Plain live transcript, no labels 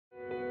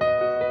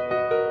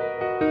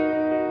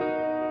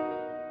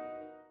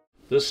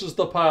This is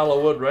the pile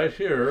of wood right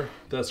here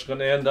that's going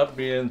to end up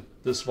being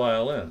this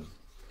violin.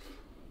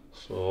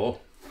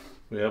 So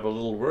we have a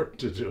little work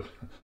to do.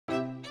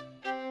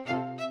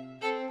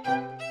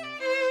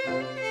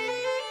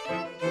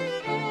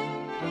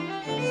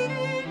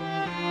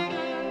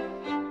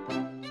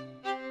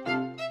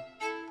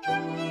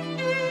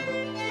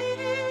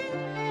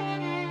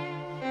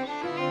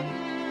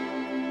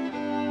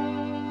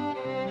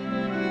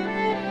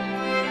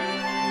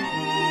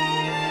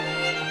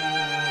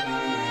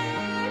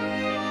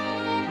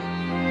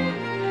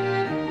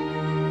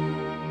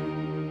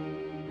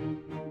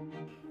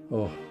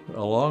 Oh,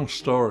 a long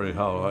story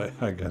how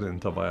I got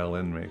into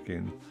violin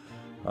making.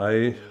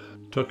 I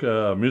took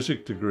a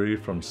music degree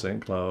from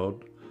St.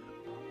 Cloud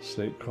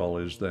State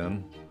College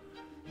then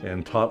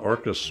and taught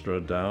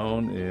orchestra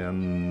down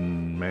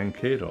in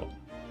Mankato.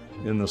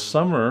 In the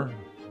summer,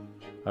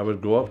 I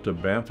would go up to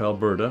Banff,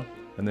 Alberta,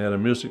 and they had a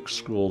music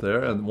school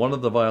there, and one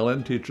of the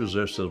violin teachers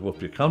there said, well,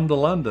 if you come to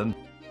London,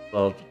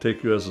 I'll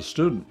take you as a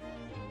student.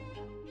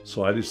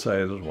 So I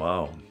decided,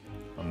 wow,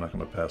 I'm not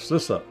going to pass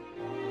this up.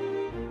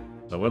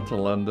 I went to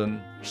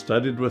London,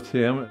 studied with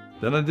him.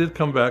 Then I did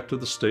come back to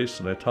the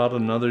States and I taught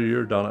another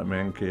year down at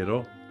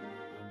Mankato.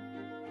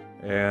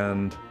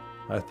 And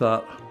I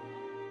thought,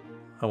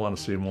 I want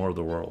to see more of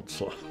the world.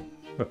 So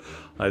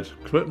I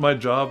quit my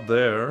job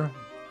there,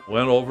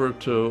 went over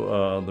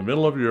to the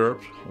middle of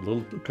Europe, a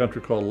little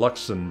country called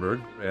Luxembourg,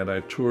 and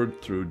I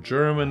toured through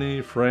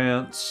Germany,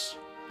 France,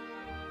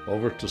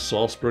 over to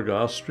Salzburg,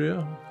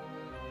 Austria,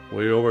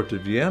 way over to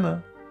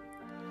Vienna.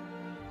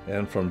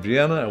 And from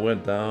Vienna, I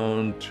went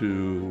down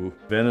to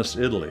Venice,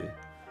 Italy.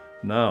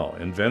 Now,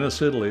 in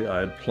Venice, Italy, I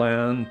had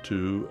planned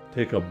to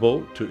take a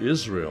boat to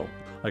Israel.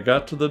 I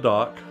got to the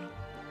dock,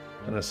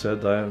 and I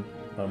said, I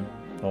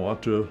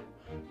want to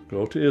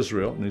go to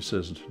Israel. And he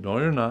says, no,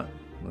 you're not.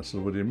 And I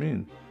said, what do you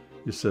mean?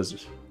 He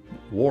says,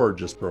 war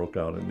just broke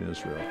out in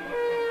Israel.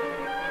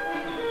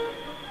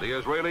 The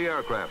Israeli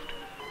aircraft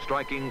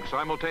striking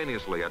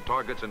simultaneously at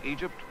targets in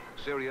Egypt,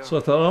 Syria. So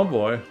I thought, oh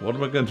boy, what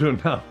am I going to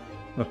do now?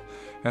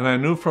 And I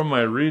knew from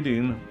my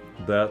reading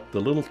that the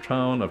little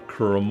town of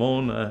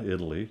Cremona,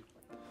 Italy,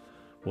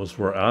 was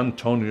where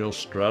Antonio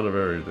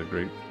Stradivari,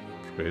 the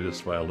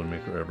greatest violin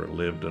maker ever,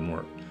 lived and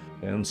worked.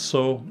 And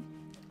so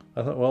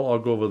I thought, well, I'll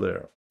go over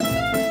there.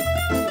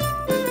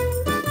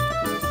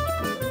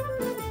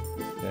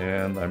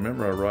 And I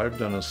remember I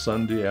arrived on a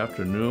Sunday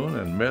afternoon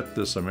and met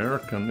this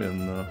American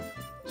in the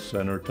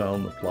center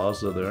town, the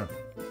plaza there,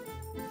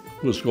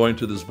 who was going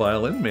to this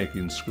violin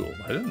making school.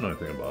 I didn't know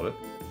anything about it.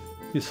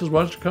 He says,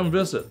 why don't you come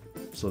visit?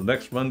 So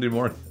next Monday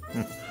morning,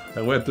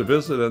 I went to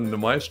visit, and the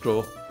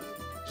maestro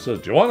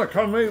said, do you want to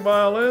come make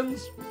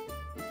violins?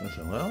 I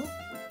said, well,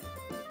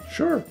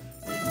 sure.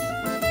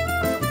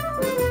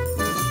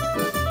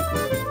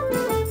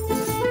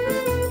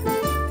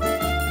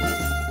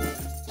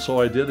 So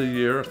I did a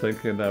year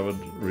thinking I would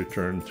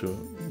return to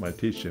my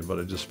teaching, but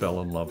I just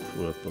fell in love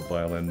with the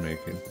violin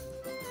making.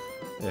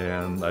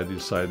 And I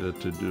decided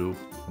to do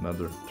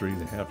another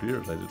 3.5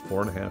 years. I did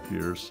 4.5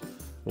 years.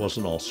 It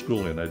wasn't all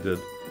schooling. I did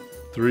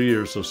 3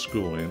 years of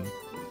schooling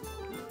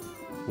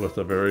with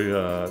a very,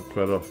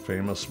 quite a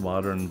famous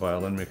modern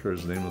violin maker.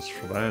 His name is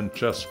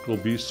Francesco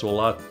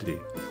Bisolati.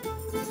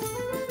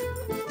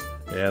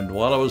 And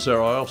while I was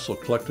there, I also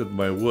collected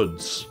my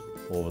woods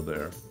over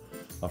there.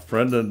 A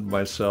friend and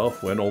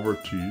myself went over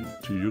to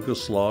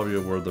Yugoslavia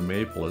where the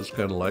maple is,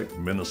 kind of like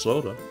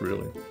Minnesota,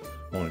 really.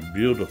 Only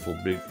beautiful,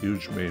 big,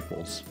 huge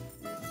maples.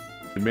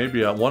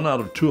 Maybe 1 out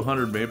of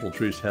 200 maple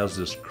trees has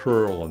this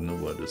curl in the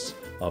wood. It's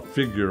a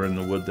figure in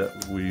the wood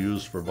that we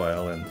use for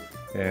violin.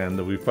 And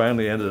we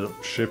finally ended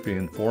up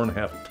shipping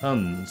 4.5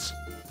 tons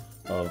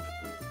of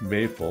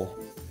maple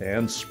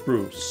and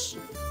spruce.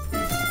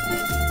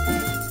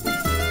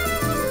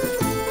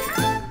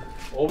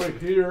 Over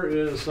here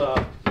is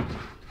the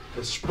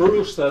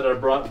spruce that I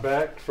brought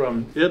back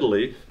from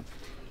Italy.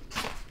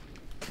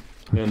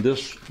 And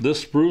this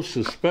spruce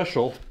is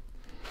special.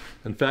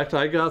 In fact,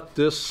 I got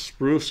this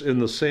spruce in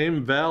the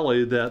same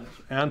valley that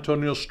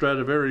Antonio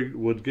Stradivari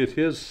would get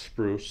his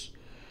spruce,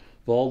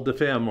 Val de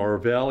Femme, or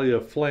Valley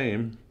of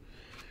Flame.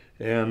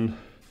 And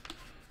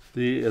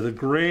the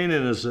grain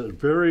in it is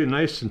very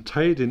nice and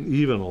tight and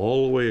even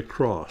all the way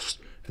across.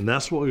 And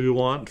that's what we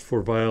want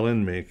for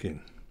violin making.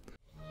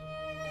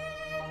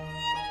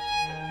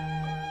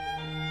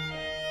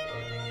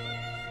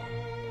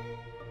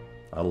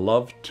 I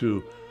love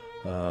to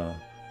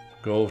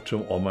go to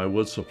my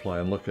wood supply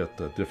and look at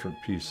the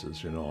different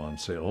pieces, you know, and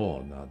say,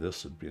 oh, now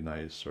this would be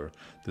nice, or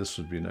this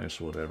would be nice,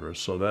 or whatever.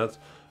 So that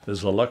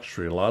is a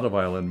luxury. A lot of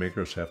violin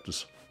makers have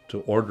to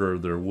order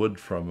their wood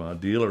from a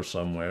dealer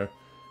somewhere,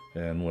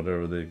 and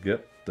whatever they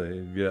get,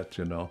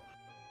 you know.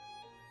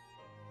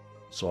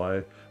 So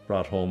I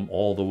brought home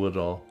all the wood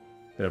I'll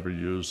ever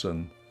use,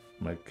 and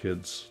my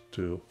kids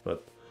too.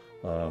 But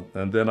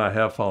and then I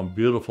have found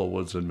beautiful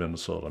woods in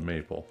Minnesota,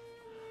 maple.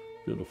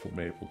 Beautiful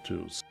maple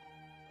too.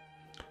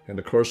 And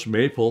of course,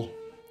 maple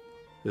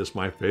is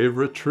my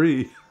favorite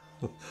tree.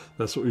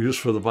 That's what we use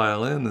for the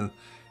violin.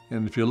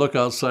 And if you look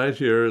outside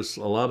here, it's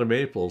a lot of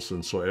maples,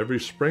 and so every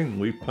spring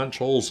we punch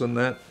holes in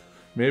that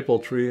maple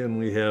tree, and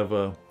we have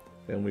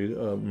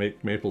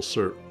make maple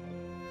syrup.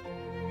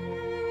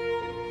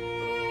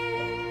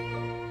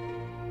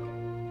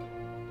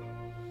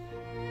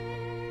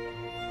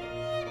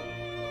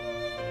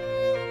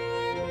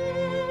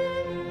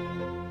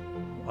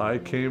 I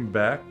came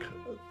back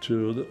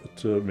to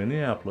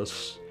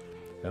Minneapolis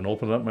and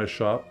opened up my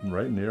shop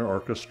right near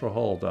Orchestra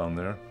Hall down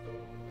there.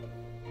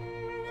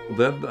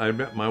 Then I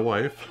met my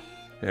wife,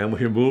 and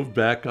we moved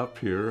back up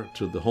here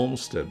to the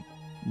homestead.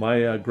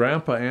 My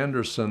Grandpa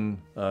Anderson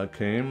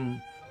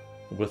came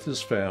with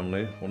his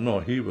family. Well, no,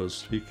 he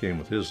came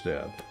with his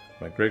dad,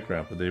 my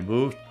great-grandpa. They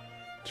moved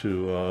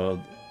to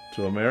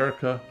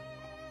America,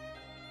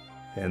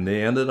 and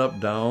they ended up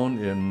down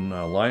in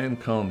Lyon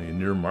County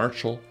near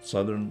Marshall,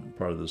 southern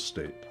part of the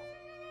state.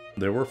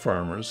 They were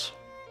farmers,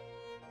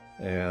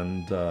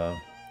 and the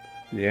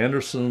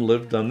Anderson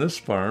lived on this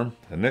farm,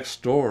 and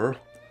next door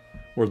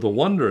were the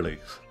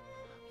Wunderlichs,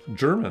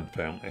 German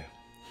family.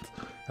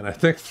 And I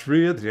think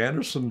 3 of the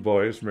Anderson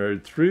boys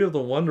married 3 of the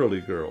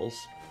Wunderlich girls.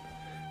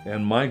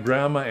 And my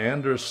grandma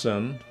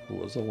Anderson, who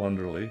was a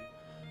Wunderlich,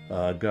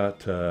 got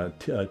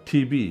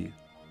TB.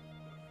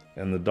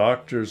 And the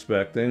doctors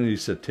back then, he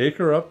said, take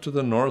her up to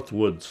the North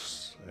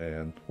Woods,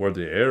 and where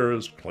the air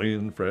is clean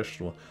and fresh.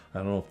 Well, I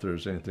don't know if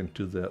there's anything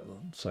to that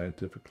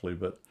scientifically,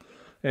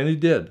 and he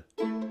did.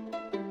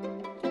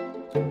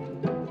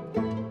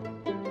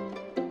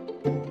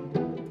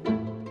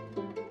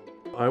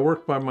 I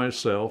worked by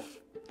myself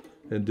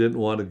and didn't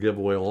want to give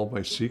away all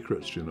my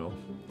secrets, you know,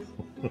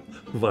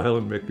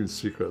 violin making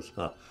secrets.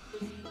 Huh?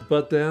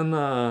 But then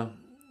I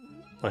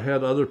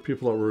had other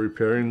people that were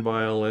repairing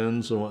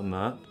violins and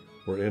whatnot,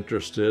 were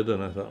interested,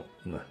 and I thought,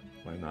 nah,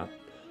 why not?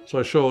 So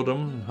I showed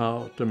them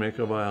how to make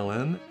a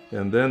violin,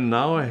 and then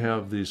now I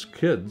have these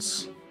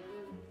kids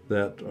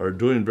that are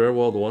doing very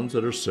well, the ones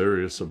that are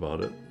serious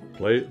about it.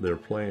 They're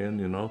playing,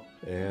 you know,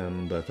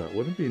 and I thought,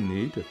 wouldn't it be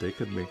neat if they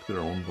could make their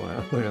own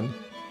violin?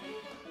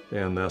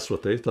 And that's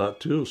what they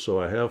thought too.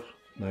 So I have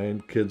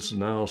 9 kids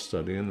now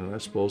studying, and I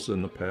suppose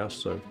in the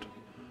past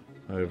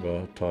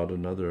I've taught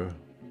another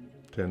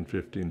 10,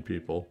 15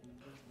 people.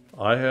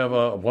 I have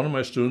one of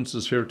my students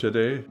is here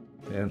today,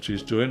 and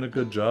she's doing a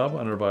good job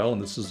on her violin.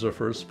 This is her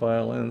first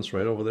violin. It's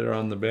right over there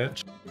on the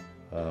bench.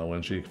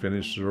 When she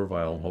finishes her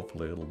violin,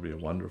 hopefully it'll be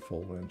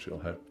wonderful, and she'll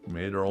have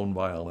made her own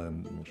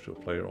violin, and she'll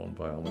play her own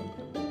violin.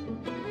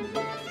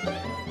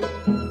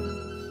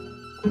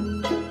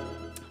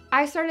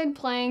 I started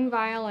playing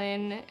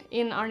violin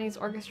in Arnie's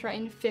orchestra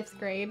in 5th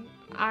grade.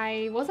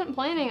 I wasn't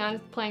planning on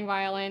playing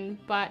violin,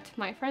 but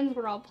my friends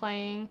were all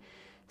playing,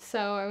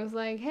 so I was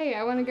like, hey,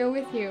 I want to go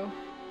with you.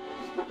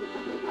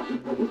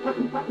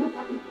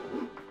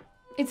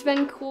 It's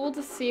been cool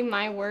to see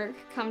my work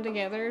come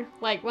together.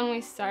 Like when we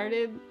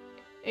started,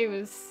 it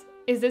was,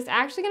 is this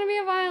actually going to be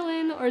a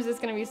violin, or is this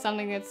going to be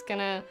something that's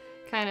going to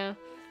kind of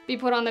be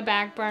put on the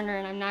back burner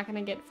and I'm not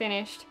going to get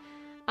finished?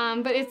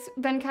 But it's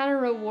been kind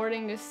of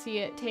rewarding to see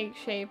it take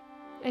shape,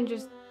 and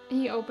just,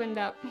 he opened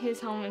up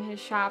his home and his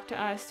shop to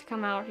us to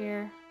come out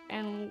here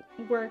and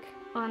work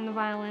on the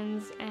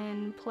violins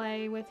and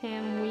play with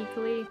him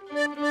weekly.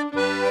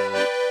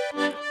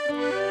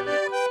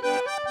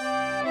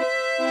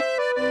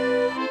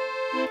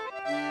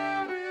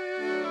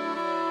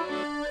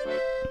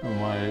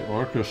 My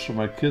orchestra,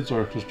 my kids'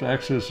 orchestra,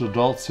 actually there's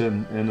adults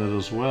in it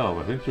as well.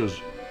 I think there's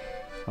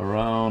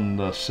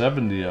around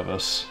 70 of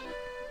us.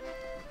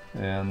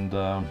 And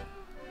that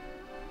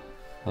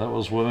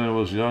was when I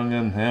was young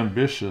and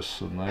ambitious,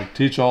 and I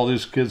teach all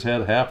these kids,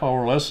 had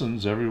half-hour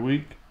lessons every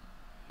week,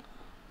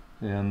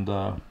 and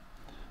then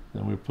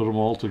we put them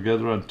all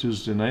together on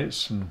Tuesday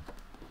nights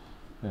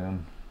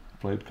and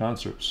played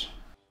concerts.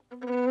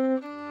 Yeah,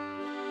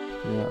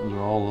 they're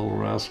all little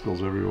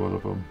rascals, every one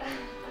of them.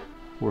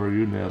 Where are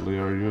you, Natalie?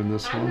 Are you in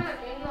this one? I'm not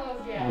in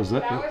those yet. Was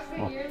that was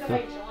the year that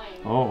I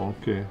joined. Oh,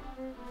 okay.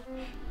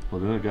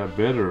 Well, then it got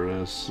better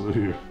as the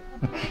year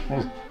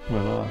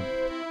went on.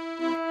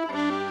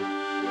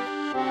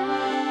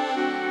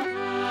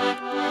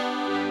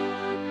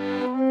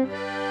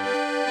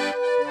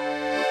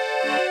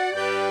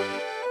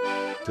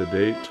 To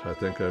date, I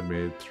think I've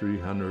made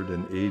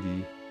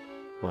 380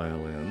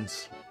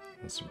 violins,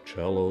 and some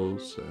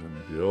cellos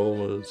and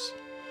violas,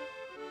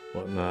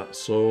 whatnot.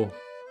 So,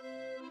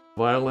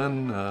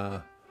 violin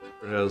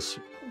has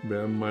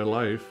been my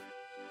life.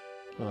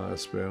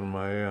 It's been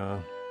my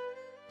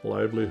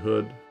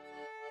livelihood.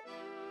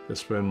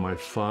 It's been my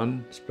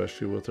fun,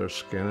 especially with our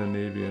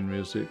Scandinavian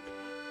music.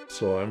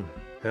 So I'm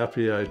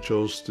happy I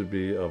chose to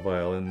be a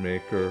violin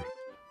maker.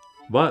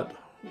 But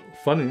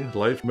funny,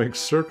 life makes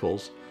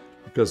circles,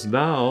 because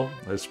now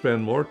I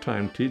spend more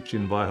time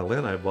teaching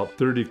violin. I have about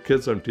 30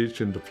 kids I'm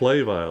teaching to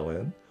play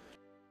violin.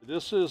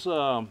 This is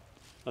a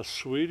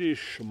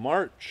Swedish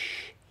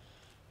march,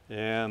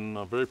 and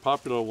a very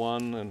popular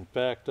one. In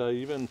fact,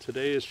 even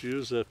today it's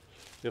used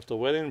if the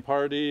wedding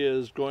party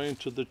is going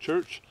to the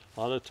church. A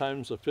lot of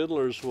times the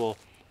fiddlers will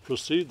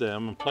precede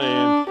them and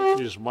play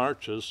these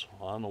marches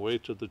on the way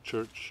to the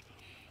church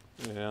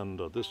And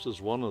this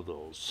is one of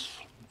those.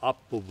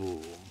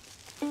 Apubu.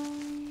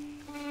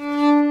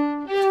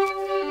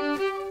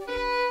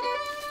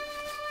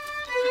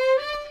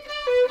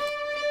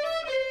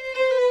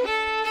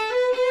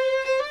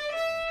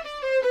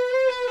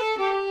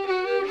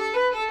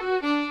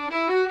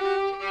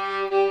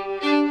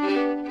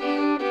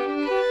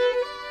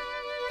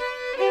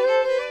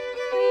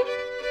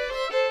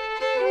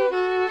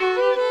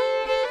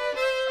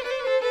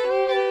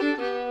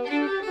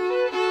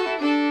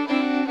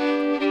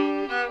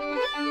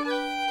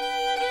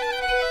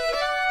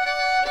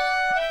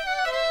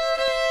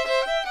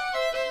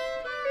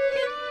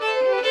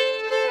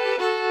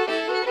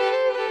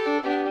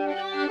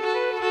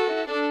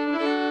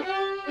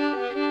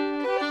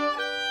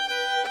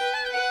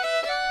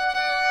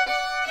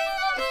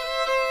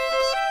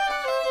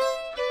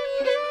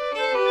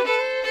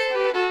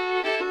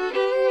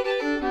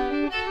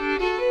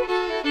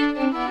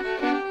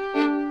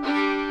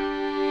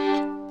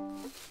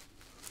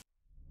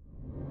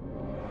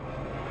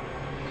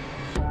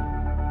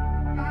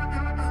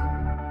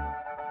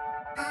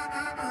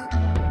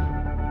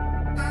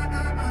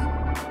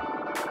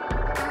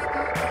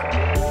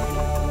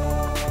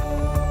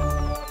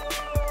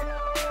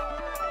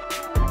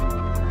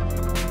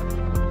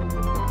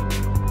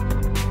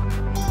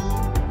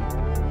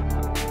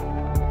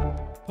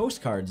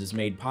 Postcards is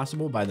made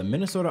possible by the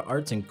Minnesota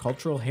Arts and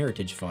Cultural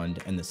Heritage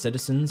Fund and the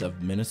citizens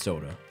of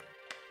Minnesota.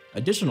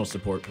 Additional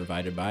support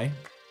provided by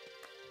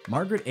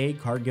Margaret A.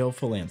 Cargill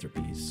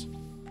Philanthropies,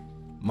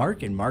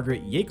 Mark and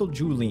Margaret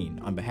Yakel-Julien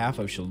on behalf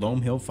of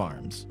Shalom Hill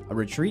Farms, a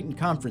retreat and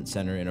conference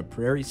center in a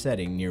prairie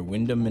setting near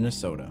Windham,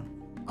 Minnesota.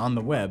 On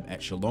the web at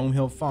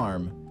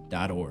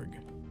shalomhillfarm.org.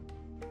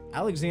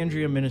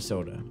 Alexandria,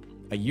 Minnesota,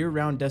 a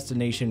year-round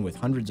destination with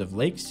hundreds of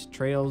lakes,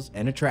 trails,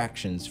 and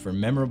attractions for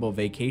memorable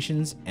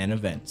vacations and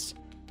events.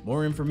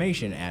 More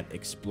information at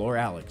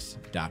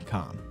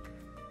explorealex.com.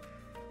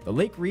 The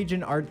Lake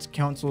Region Arts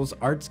Council's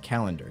Arts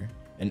Calendar,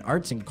 an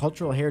arts and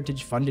cultural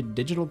heritage funded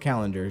digital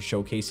calendar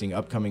showcasing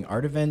upcoming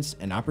art events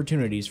and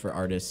opportunities for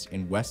artists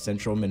in West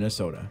Central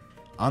Minnesota.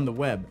 On the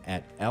web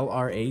at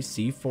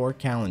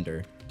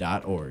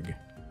lrac4calendar.org.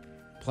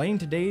 Playing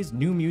today's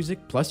new music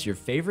plus your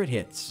favorite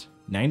hits,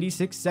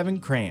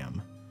 96.7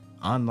 Cram.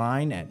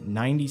 Online at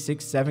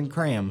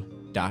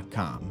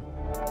 967cram.com.